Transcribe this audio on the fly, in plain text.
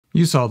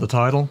You saw the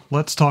title.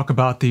 Let's talk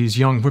about these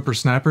young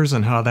whippersnappers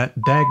and how that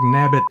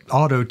dag-nabbit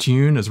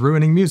auto-tune is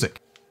ruining music.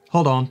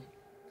 Hold on.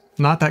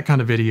 Not that kind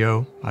of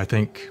video. I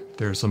think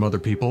there's some other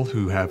people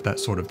who have that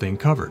sort of thing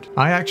covered.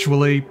 I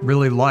actually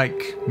really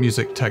like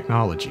music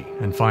technology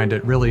and find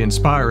it really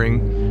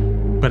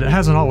inspiring, but it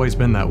hasn't always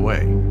been that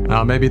way.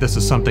 Now maybe this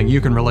is something you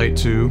can relate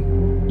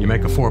to. You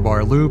make a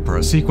 4-bar loop or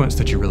a sequence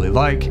that you really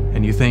like,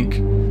 and you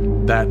think,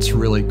 that's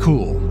really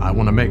cool. I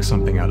want to make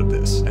something out of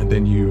this. And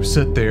then you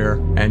sit there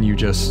and you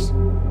just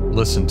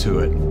listen to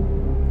it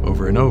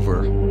over and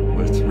over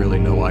with really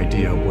no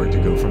idea where to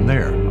go from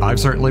there. I've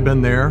certainly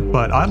been there,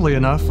 but oddly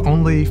enough,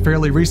 only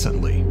fairly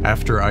recently,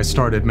 after I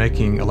started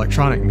making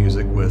electronic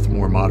music with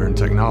more modern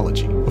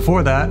technology.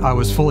 Before that, I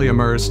was fully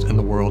immersed in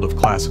the world of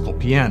classical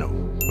piano,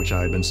 which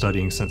I had been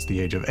studying since the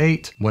age of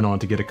 8, went on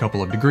to get a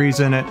couple of degrees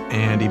in it,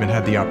 and even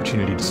had the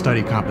opportunity to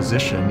study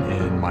composition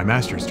in my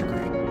master's degree.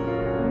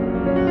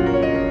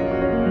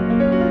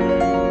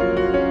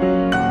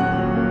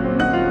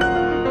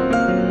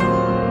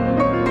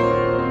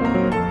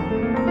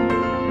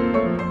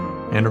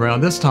 And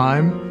around this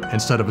time,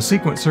 instead of a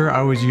sequencer,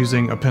 I was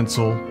using a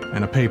pencil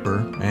and a paper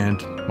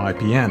and my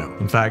piano.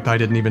 In fact, I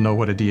didn't even know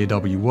what a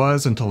DAW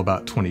was until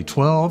about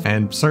 2012,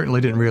 and certainly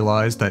didn't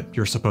realize that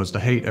you're supposed to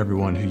hate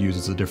everyone who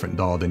uses a different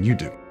DAW than you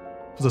do.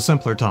 It was a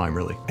simpler time,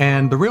 really.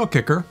 And the real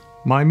kicker,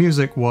 my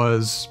music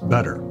was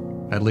better,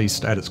 at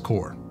least at its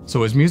core.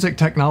 So is music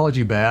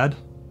technology bad?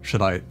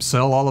 Should I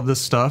sell all of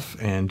this stuff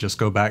and just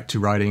go back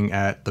to writing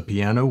at the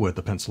piano with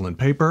a pencil and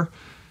paper?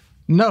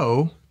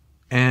 No,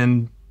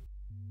 and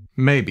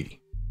maybe.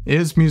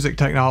 Is music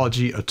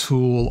technology a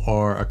tool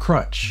or a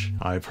crutch?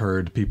 I've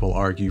heard people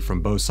argue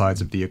from both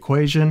sides of the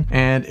equation,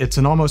 and it's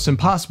an almost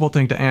impossible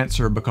thing to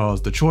answer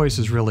because the choice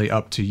is really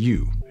up to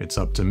you. It's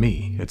up to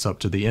me. It's up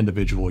to the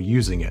individual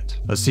using it.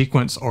 A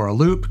sequence or a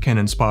loop can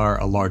inspire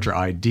a larger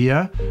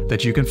idea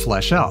that you can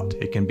flesh out.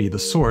 It can be the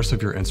source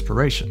of your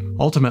inspiration.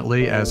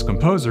 Ultimately, as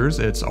composers,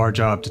 it's our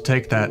job to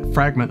take that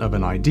fragment of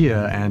an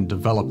idea and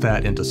develop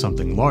that into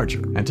something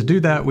larger. And to do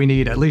that, we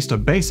need at least a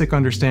basic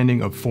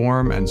understanding of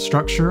form and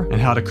structure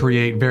and how to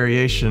create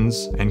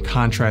variations and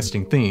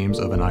contrasting themes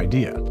of an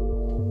idea.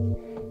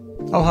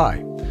 Oh,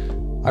 hi.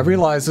 I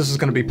realize this is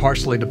going to be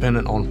partially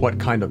dependent on what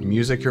kind of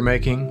music you're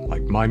making.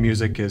 Like, my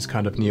music is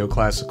kind of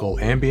neoclassical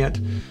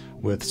ambient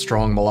with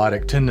strong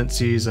melodic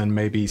tendencies and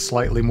maybe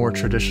slightly more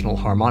traditional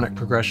harmonic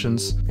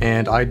progressions.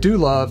 And I do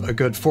love a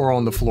good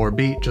 4-on-the-floor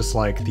beat, just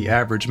like the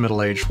average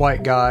middle-aged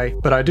white guy.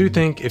 But I do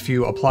think if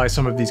you apply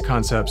some of these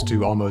concepts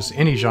to almost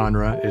any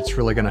genre, it's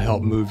really going to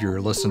help move your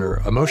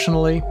listener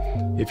emotionally,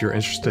 if you're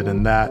interested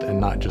in that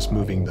and not just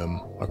moving them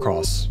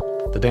across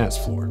the dance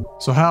floor.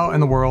 So how in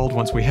the world,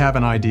 once we have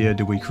an idea,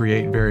 do we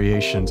create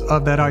variations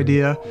of that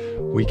idea?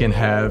 We can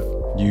have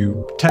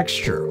new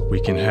texture,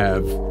 we can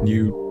have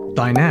new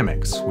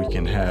dynamics, we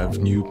can have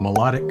new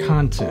melodic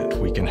content,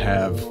 we can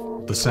have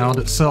the sound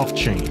itself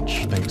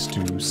change thanks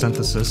to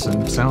synthesis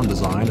and sound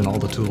design and all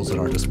the tools at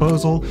our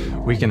disposal.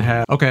 We can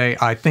have, okay,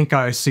 I think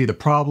I see the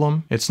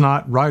problem. It's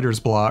not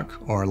writer's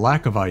block or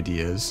lack of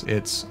ideas,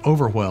 it's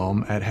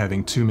overwhelm at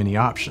having too many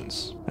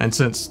options. And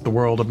since the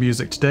world of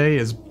music today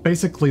is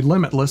basically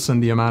limitless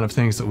in the amount of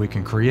things that we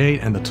can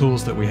create and the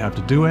tools that we have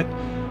to do it,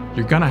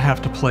 you're gonna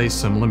have to place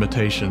some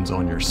limitations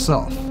on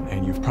yourself.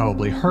 And you've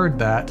probably heard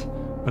that,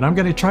 but I'm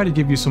going to try to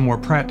give you some more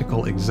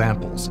practical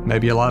examples.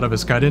 Maybe a lot of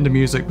us got into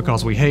music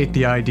because we hate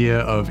the idea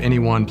of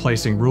anyone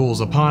placing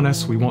rules upon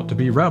us. We want to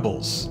be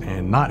rebels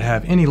and not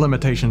have any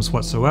limitations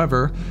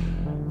whatsoever.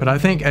 But I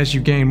think as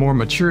you gain more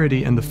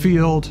maturity in the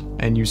field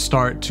and you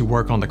start to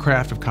work on the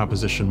craft of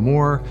composition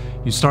more,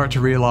 you start to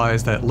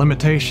realize that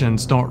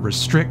limitations don't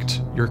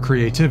restrict your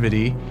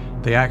creativity,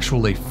 they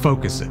actually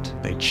focus it.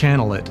 They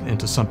channel it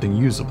into something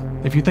usable.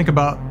 If you think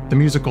about the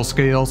musical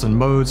scales and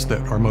modes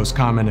that are most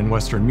common in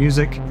Western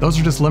music, those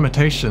are just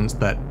limitations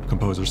that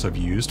composers have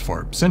used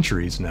for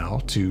centuries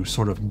now to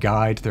sort of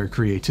guide their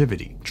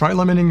creativity. Try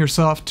limiting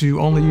yourself to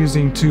only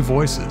using 2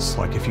 voices.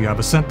 Like if you have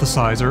a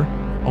synthesizer,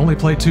 only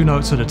play 2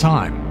 notes at a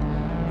time.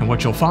 And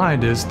what you'll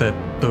find is that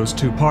those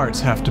 2 parts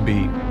have to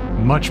be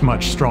much,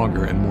 much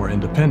stronger and more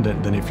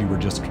independent than if you were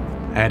just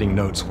adding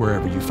notes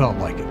wherever you felt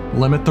like it.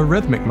 Limit the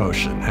rhythmic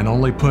motion and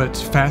only put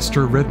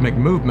faster rhythmic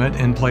movement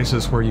in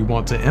places where you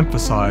want to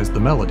emphasize the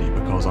melody,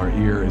 because our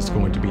ear is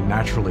going to be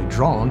naturally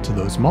drawn to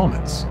those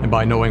moments. And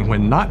by knowing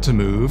when not to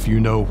move, you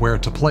know where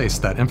to place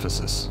that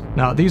emphasis.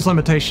 Now, these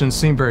limitations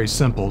seem very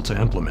simple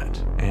to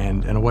implement,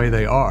 and in a way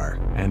they are,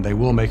 and they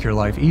will make your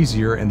life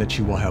easier in that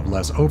you will have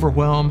less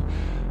overwhelm,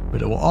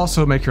 but it will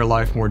also make your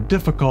life more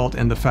difficult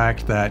in the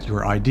fact that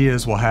your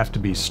ideas will have to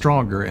be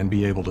stronger and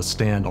be able to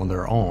stand on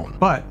their own.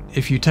 But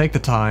if you take the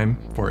time,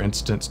 for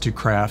instance, to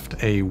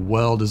craft a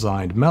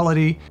well-designed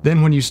melody,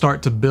 then when you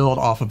start to build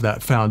off of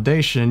that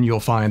foundation, you'll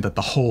find that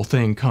the whole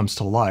thing comes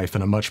to life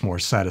in a much more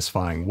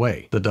satisfying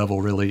way. The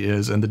devil really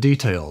is in the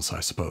details, I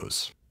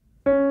suppose.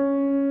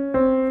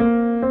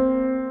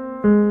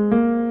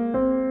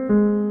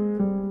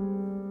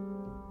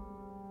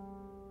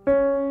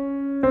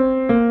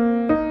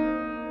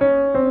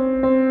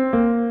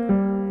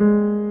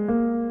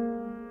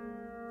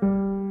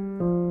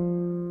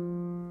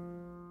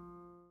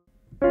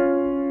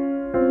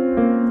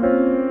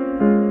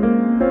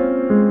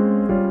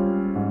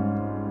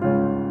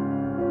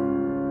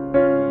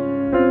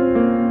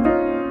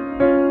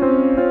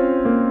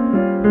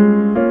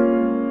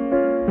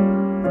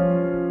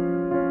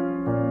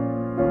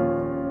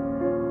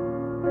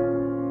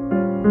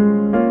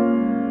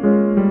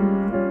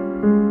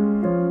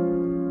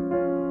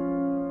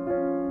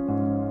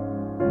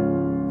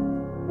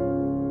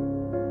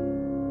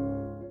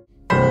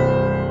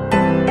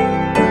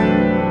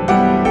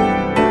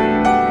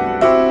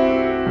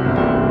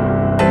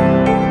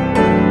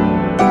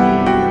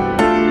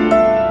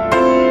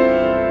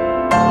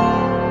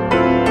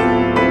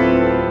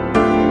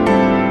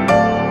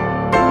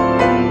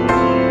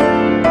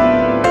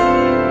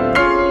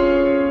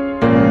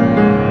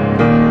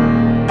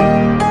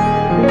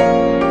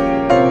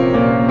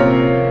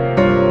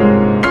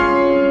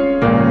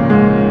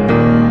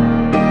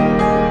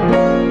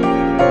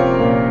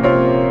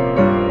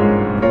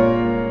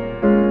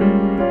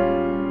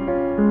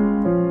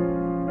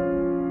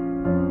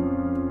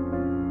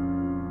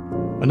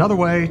 Another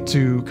way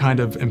to kind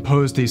of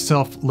impose these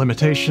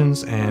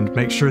self-limitations and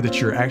make sure that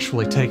you're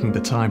actually taking the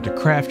time to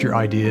craft your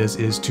ideas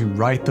is to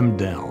write them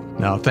down.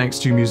 Now, thanks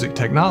to music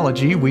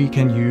technology, we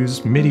can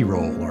use MIDI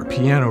roll or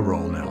piano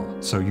roll now.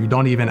 So you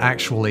don't even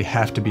actually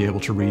have to be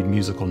able to read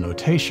musical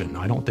notation.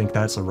 I don't think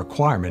that's a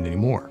requirement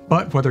anymore.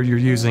 But whether you're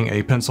using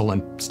a pencil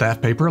and staff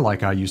paper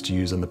like I used to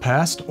use in the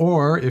past,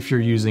 or if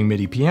you're using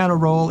MIDI piano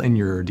roll in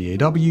your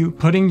DAW,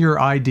 putting your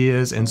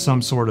ideas in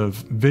some sort of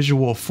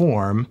visual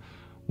form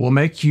will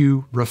make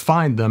you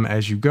refine them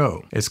as you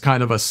go. It's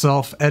kind of a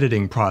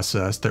self-editing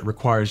process that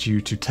requires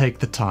you to take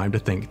the time to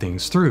think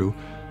things through,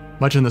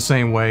 much in the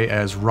same way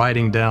as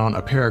writing down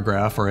a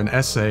paragraph or an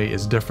essay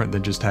is different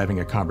than just having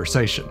a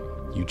conversation.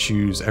 You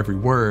choose every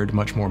word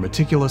much more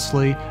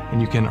meticulously, and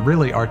you can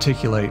really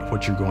articulate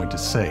what you're going to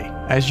say.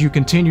 As you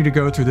continue to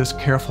go through this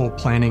careful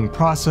planning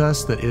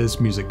process that is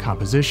music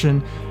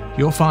composition,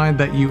 you'll find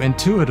that you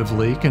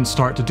intuitively can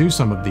start to do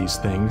some of these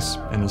things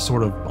in a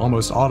sort of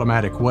almost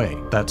automatic way.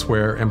 That's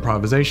where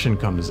improvisation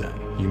comes in.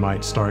 You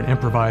might start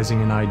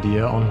improvising an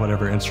idea on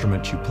whatever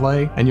instrument you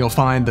play, and you'll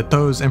find that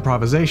those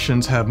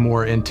improvisations have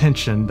more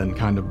intention than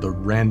kind of the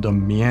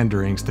random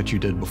meanderings that you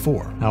did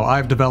before. Now,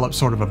 I've developed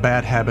sort of a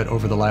bad habit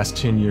over the last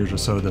 10 years or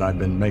so that I've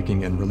been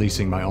making and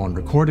releasing my own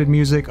recorded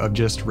music of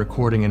just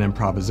recording an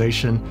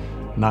improvisation,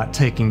 not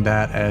taking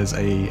that as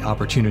an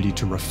opportunity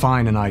to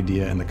refine an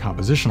idea in the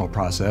compositional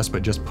process,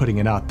 but just putting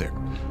it out there.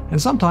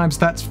 And sometimes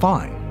that's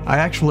fine. I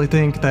actually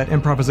think that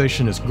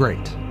improvisation is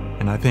great.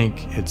 And I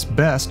think it's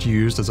best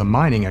used as a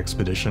mining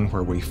expedition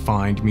where we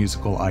find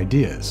musical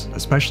ideas,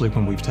 especially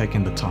when we've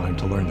taken the time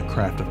to learn the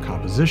craft of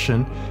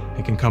composition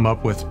and can come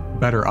up with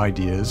better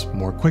ideas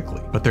more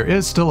quickly. But there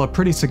is still a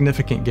pretty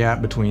significant gap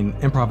between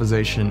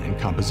improvisation and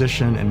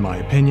composition, in my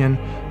opinion,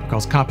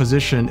 because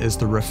composition is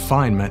the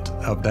refinement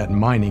of that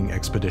mining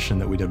expedition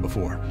that we did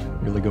before.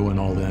 Really going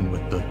all in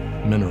with the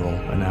mineral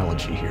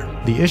analogy here.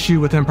 The issue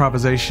with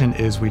improvisation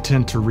is we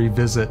tend to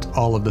revisit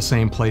all of the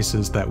same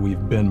places that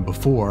we've been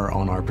before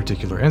on our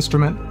particular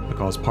instrument,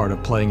 because part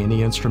of playing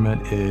any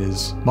instrument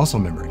is muscle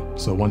memory.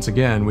 So once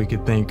again, we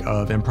could think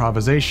of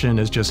improvisation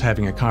as just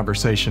having a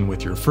conversation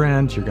with your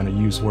friend. You're going to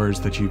use words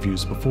that you've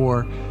used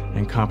before,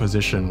 and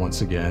composition,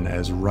 once again,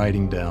 as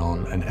writing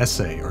down an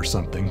essay or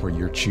something where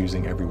you're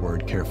choosing every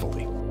word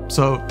carefully.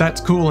 So that's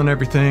cool and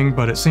everything,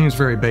 but it seems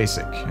very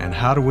basic. And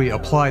how do we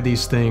apply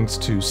these things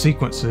to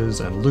sequences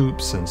and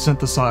loops and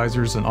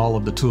synthesizers and all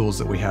of the tools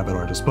that we have at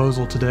our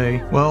disposal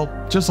today? Well,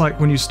 just like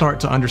when you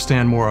start to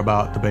understand more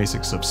about the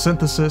basics of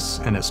synthesis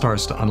and it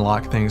starts to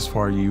unlock things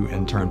for you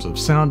in terms of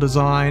sound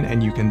design,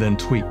 and you can then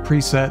tweak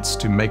presets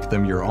to make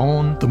them your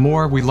own, the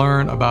more we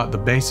learn about the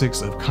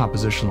basics of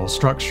compositional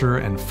structure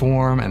and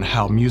form and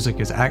how music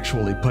is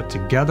actually put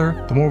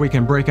together, the more we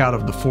can break out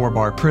of the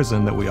 4-bar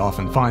prison that we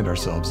often find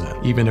ourselves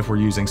in. Even if we're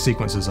using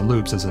sequences and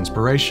loops as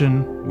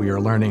inspiration, we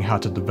are learning how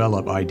to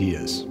develop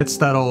ideas. It's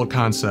that old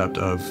concept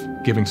of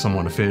giving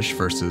someone a fish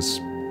versus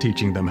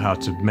teaching them how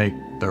to make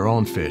their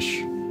own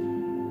fish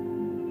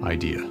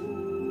idea.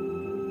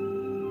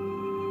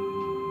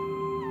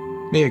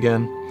 Me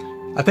again.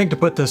 I think to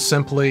put this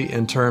simply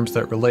in terms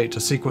that relate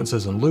to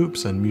sequences and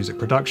loops and music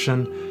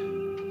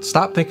production,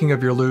 stop thinking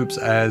of your loops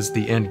as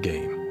the end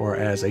game or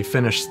as a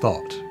finished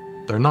thought.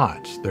 They're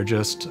not. They're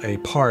just a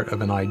part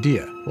of an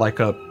idea, like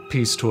a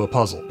piece to a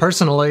puzzle.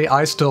 Personally,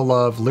 I still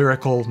love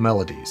lyrical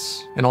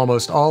melodies, and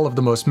almost all of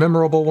the most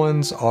memorable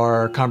ones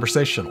are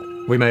conversational.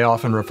 We may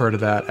often refer to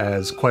that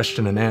as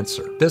question and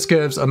answer. This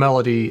gives a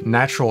melody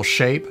natural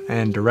shape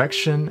and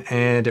direction,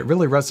 and it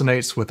really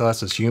resonates with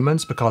us as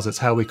humans because it's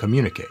how we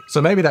communicate.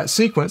 So maybe that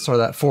sequence or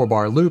that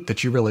 4-bar loop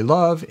that you really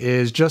love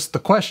is just the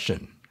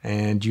question,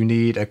 and you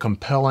need a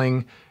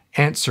compelling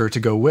answer to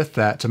go with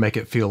that to make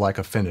it feel like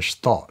a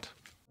finished thought.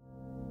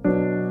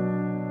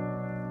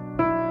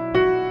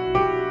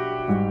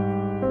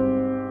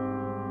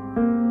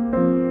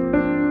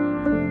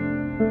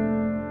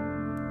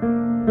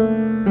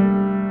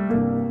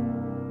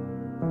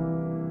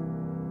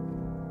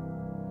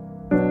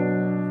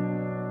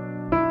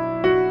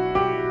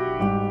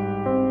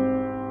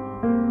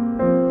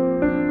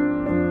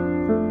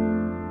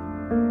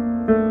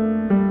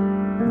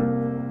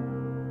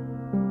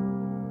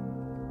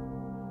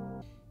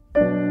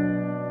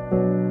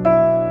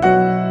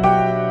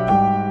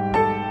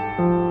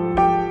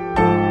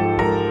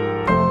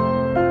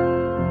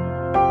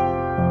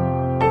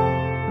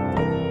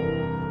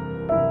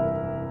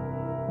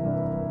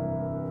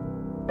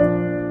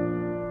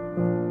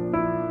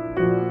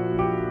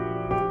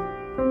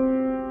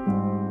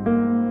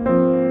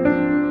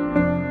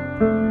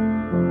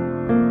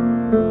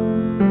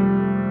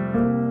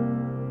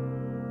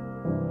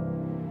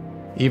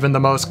 Even the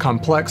most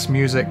complex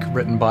music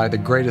written by the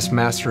greatest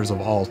masters of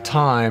all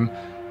time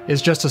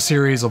is just a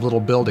series of little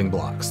building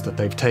blocks that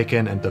they've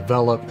taken and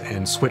developed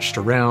and switched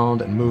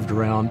around and moved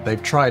around.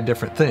 They've tried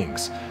different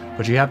things,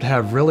 but you have to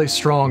have really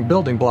strong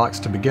building blocks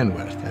to begin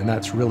with, and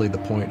that's really the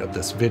point of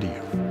this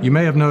video. You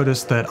may have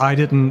noticed that I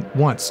didn't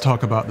once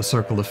talk about the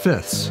circle of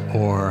fifths,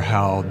 or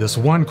how this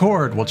one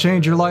chord will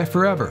change your life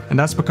forever. And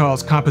that's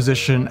because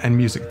composition and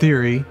music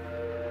theory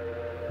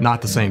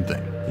not the same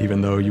thing,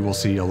 even though you will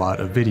see a lot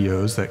of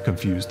videos that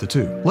confuse the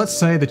two. Let's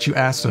say that you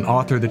asked an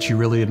author that you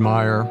really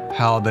admire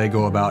how they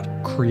go about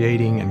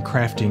creating and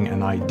crafting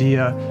an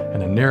idea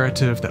and a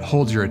narrative that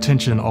holds your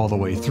attention all the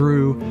way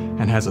through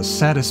and has a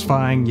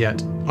satisfying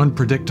yet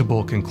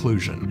unpredictable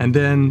conclusion. And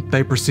then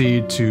they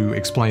proceed to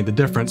explain the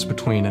difference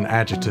between an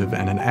adjective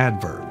and an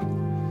adverb.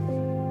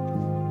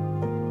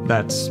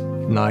 That's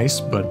nice,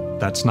 but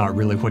that's not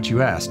really what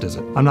you asked, is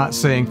it? I'm not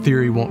saying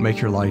theory won't make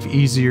your life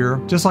easier.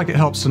 Just like it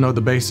helps to know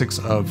the basics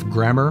of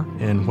grammar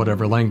in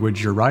whatever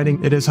language you're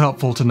writing, it is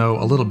helpful to know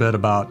a little bit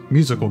about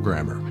musical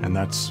grammar, and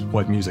that's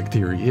what music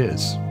theory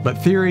is. But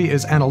theory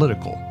is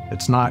analytical.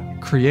 It's not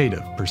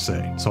creative per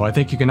se. So I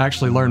think you can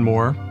actually learn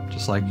more,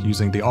 just like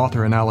using the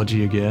author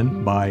analogy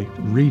again, by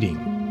reading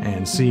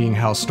and seeing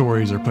how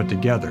stories are put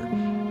together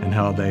and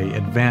how they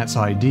advance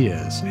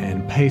ideas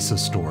and pace a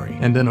story.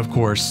 And then, of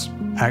course,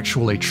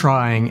 actually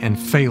trying and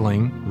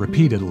failing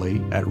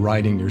repeatedly at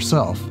writing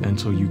yourself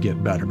until you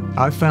get better.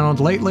 I've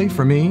found lately,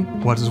 for me,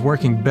 what is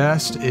working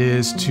best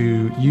is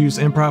to use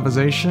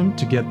improvisation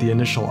to get the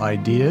initial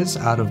ideas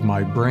out of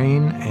my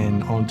brain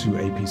and onto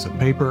a piece of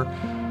paper,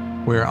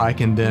 where I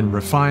can then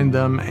refine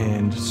them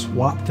and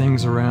swap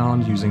things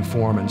around using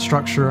form and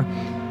structure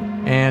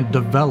and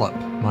develop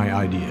my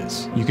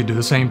ideas. You could do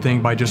the same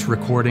thing by just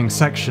recording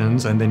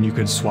sections, and then you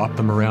could swap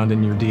them around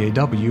in your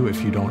DAW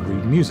if you don't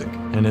read music.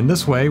 And in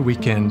this way, we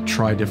can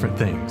try different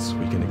things.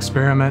 We can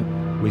experiment,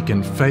 we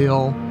can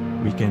fail,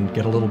 we can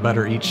get a little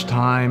better each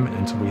time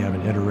until we have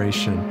an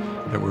iteration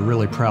that we're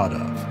really proud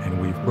of.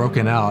 And we've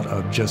broken out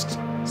of just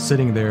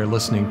sitting there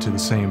listening to the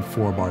same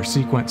 4-bar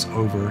sequence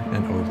over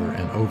and over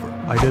and over.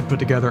 I did put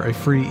together a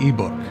free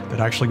ebook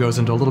that actually goes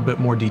into a little bit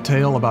more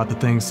detail about the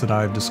things that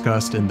I've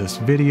discussed in this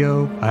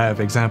video. I have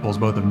examples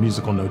both of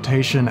musical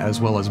notation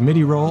as well as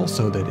MIDI roll,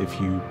 so that if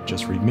you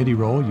just read MIDI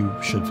roll, you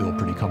should feel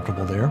pretty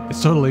comfortable there.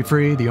 It's totally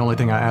free. The only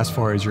thing I ask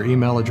for is your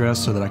email address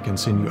so that I can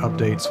send you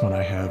updates when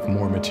I have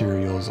more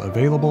materials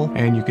available,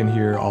 and you can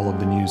hear all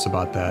of the news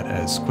about that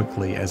as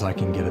quickly as I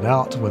can get it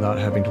out without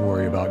having to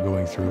worry about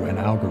going through an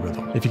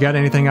algorithm. If you got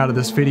anything out of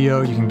this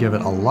video, you can give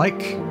it a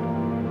like.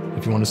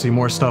 If you want to see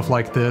more stuff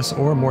like this,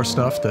 or more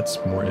stuff that's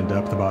more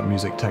in-depth about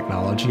music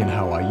technology and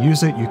how I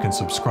use it, you can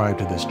subscribe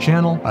to this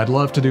channel. I'd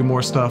love to do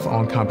more stuff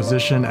on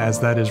composition, as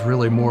that is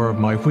really more of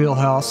my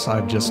wheelhouse.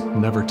 I've just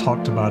never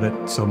talked about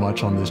it so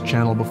much on this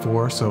channel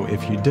before. So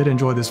if you did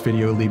enjoy this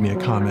video, leave me a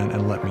comment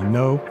and let me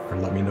know, or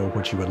let me know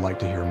what you would like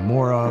to hear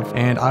more of,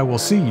 and I will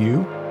see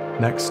you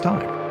next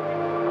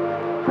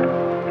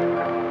time.